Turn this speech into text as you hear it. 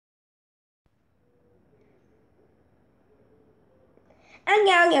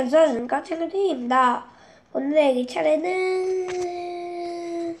안녕, 연수원과 창조과학세미나. 오늘의 얘기 차례는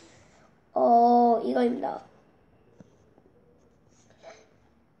이거입니다.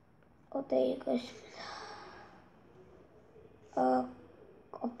 네, 이거입니다.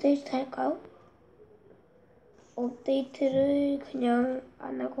 업데이트 할까요? 업데이트를 그냥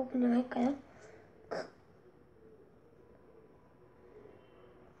안 하고 그냥 할까요?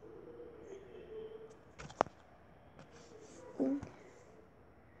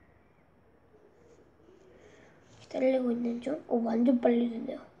 기다리고 있는 중. 완전 빨리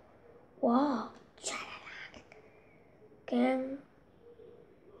되네요. 와, 샤라락. 그냥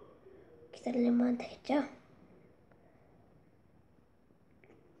기다리면 되겠죠?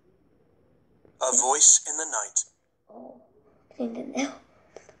 A Voice in the Night. 그냥 됐네요.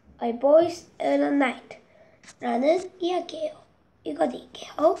 A Voice in the Night 라는 이야기예요.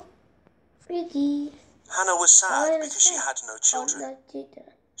 읽어드릴게요. Ready. Hannah was sad because she had no children.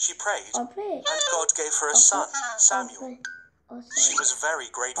 She prayed, and God gave her a son, Samuel. She was very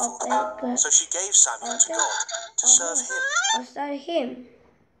grateful, so she gave Samuel to God to serve him.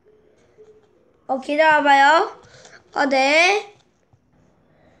 기다려봐요. 네.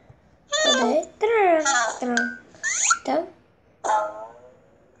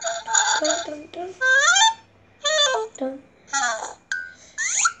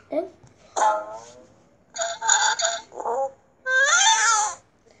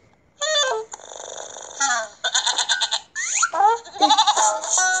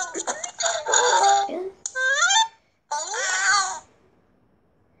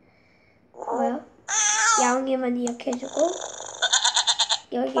 야옹이만 이렇게 해주고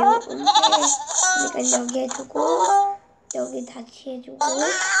여기 그러니까 여기 해주고 여기 다시 해주고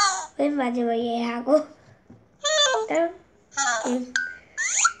맨 마지막에 얘 하고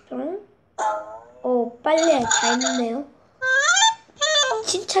빨리 잘 넣네요.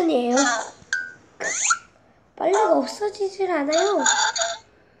 칭찬이에요. 빨래가 없어지질 않아요.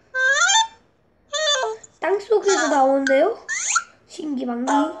 땅속에서 나오는데요.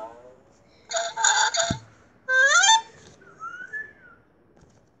 신기방기.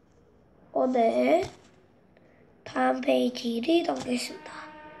 네. 다음 페이지를 넘기겠습니다.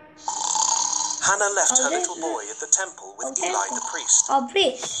 Hannah left her little boy at the temple with Eli the priest.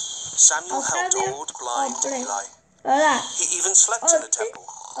 Samuel helped old, blind Eli. He even slept in the temple,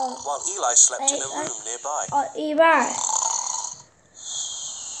 while Eli slept in a room nearby.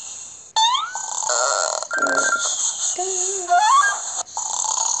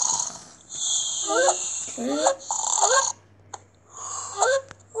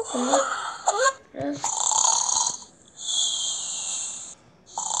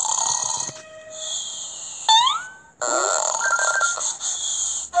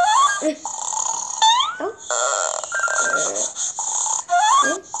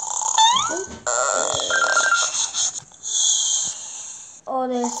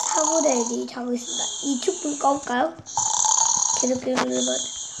 네, 4분의 1이 잡으겠습니다. 2축분 꺼볼까요? 계속 누르면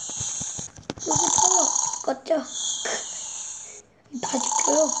여기서 껐죠? 다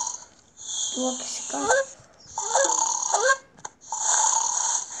지켜요. 누가 켰을까?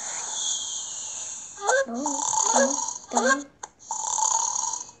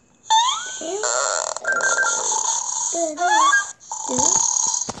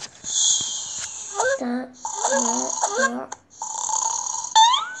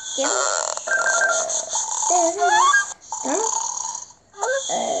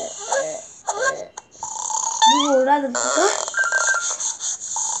 누구 오라는 건가?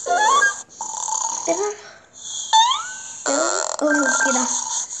 웃기다.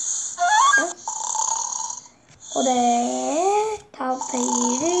 네, 다음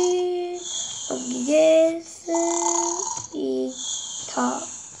페이지를 넘기겠습니다.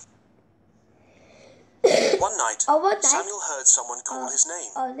 One night, Samuel heard someone call his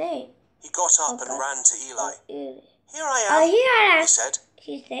name. He got up and ran to Eli. Here I am, he said.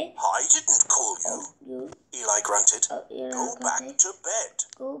 I didn't call you. Eli grunted. Go back to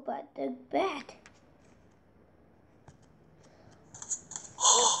bed.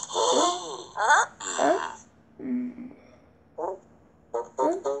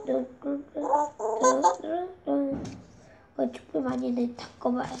 촛불 많이 다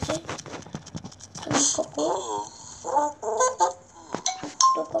꺼봐야지. 하나 껐고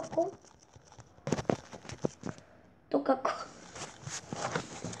또 껐고 또 껐고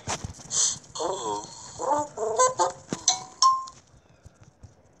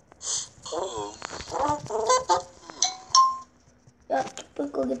야,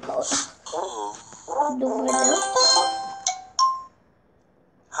 촛불 끄기 파워다. 누구예요?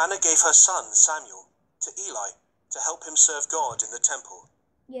 Hannah gave her son, Samuel, to Eli to help him serve God in the temple.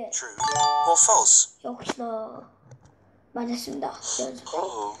 예. True or false? 역시나 맞았습니다.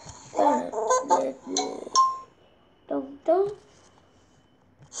 똥똥.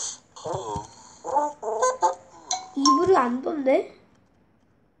 이불이 안 떴네?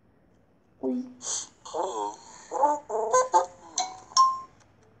 오이.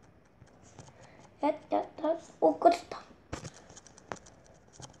 오, 꺼졌다.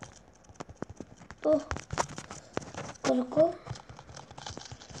 또 꺼졌고,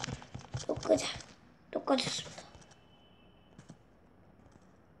 또 끄자. 또 꺼졌습니다.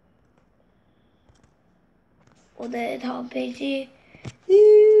 오늘 다음 페이지.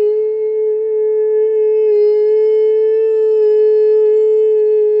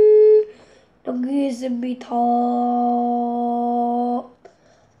 넘기겠습니다.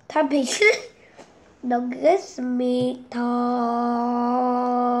 다음 페이지는 넘기겠습니다.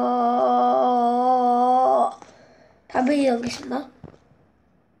 다음 페이지 넘기겠습니다.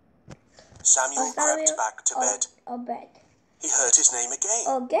 Samuel crept back to bed. He heard his name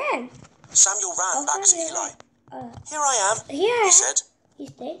again. Samuel ran back to Eli. Here I am, he said.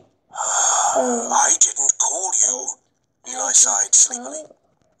 I didn't call you, Eli sighed sleepily.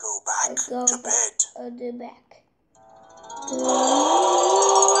 Go back to bed.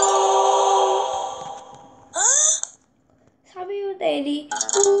 사미유 데리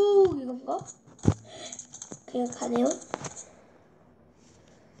이건가? 그냥 가네요.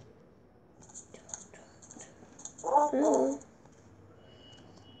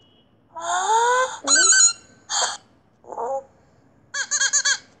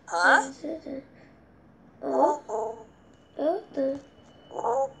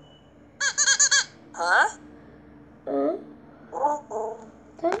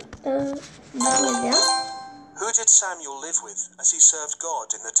 Who did Samuel live with as he served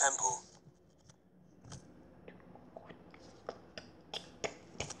God in the temple?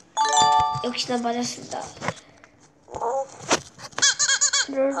 역시나 맞았습니다.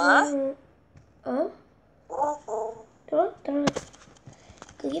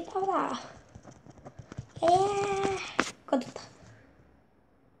 그게 바보다. 꺼졌다.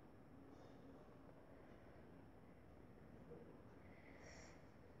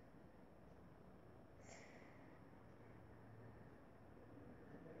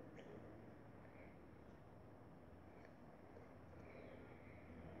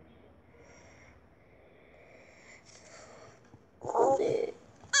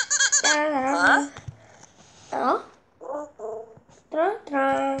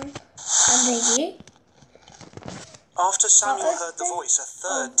 After Samuel heard the voice a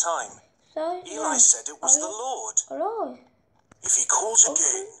third time, Eli said it was the Lord. If he calls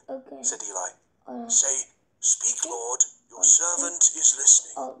again, said Eli, say, "Speak, Lord, your servant is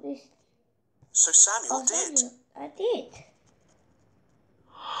listening." So Samuel did. I did.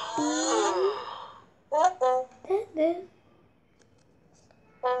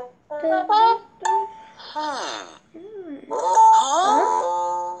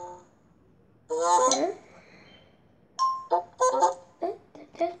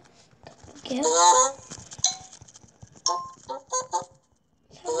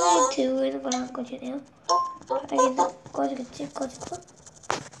 사람이 들고 있는 걸 한 거지네요. 바닥에서 꺼지겠지? 꺼지고.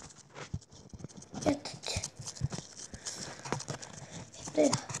 됐지.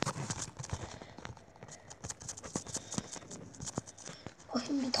 힘들다.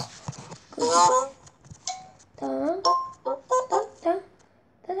 힘들다. 그리고 따당 따당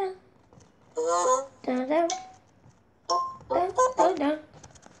따당 따당 따당 따당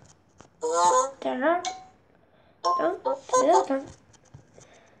따당 따당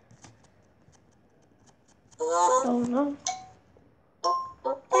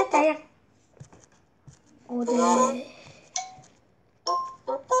따당 오네.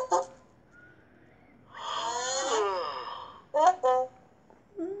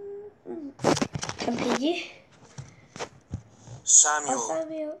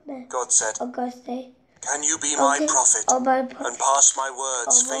 Samuel, God said, "Can you be my prophet and pass my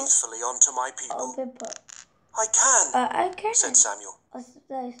words faithfully on to my people?" I can, said Samuel.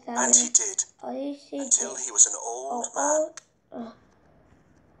 And he did, until he was an old man.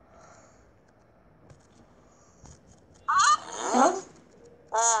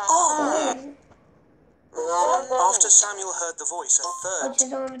 After Samuel heard the voice a third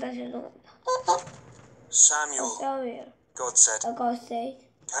time, Samuel, God said,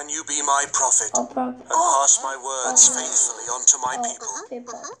 "Can you be my prophet and pass my words faithfully on to my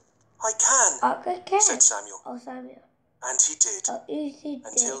people?" I can, said Samuel. And he did,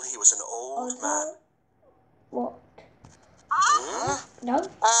 until he was an old man. What? No?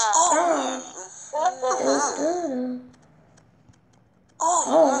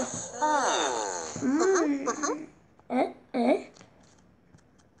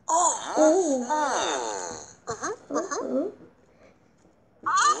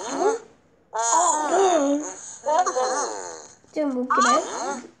 좀 웃기네.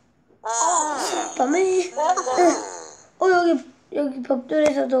 밤에 여기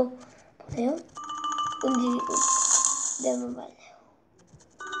벽돌에서도 보세요. 움직이고 내면 말래요.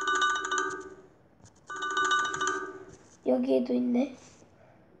 여기에도 있네.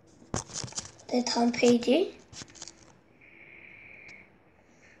 네, 다음 페이지.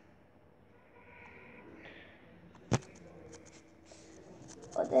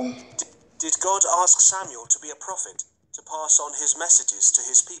 네. Did God ask Samuel to be a prophet to pass on his messages to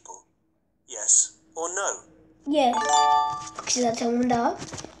his people? Yes or no? 예. 봅시다. 정답.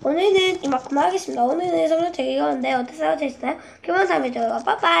 오늘은 이만큼 하겠습니다. 오늘은 성경책 읽었는데 어땠어요? 재밌어요? 기본 3일 좋아요.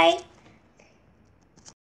 빠이빠이.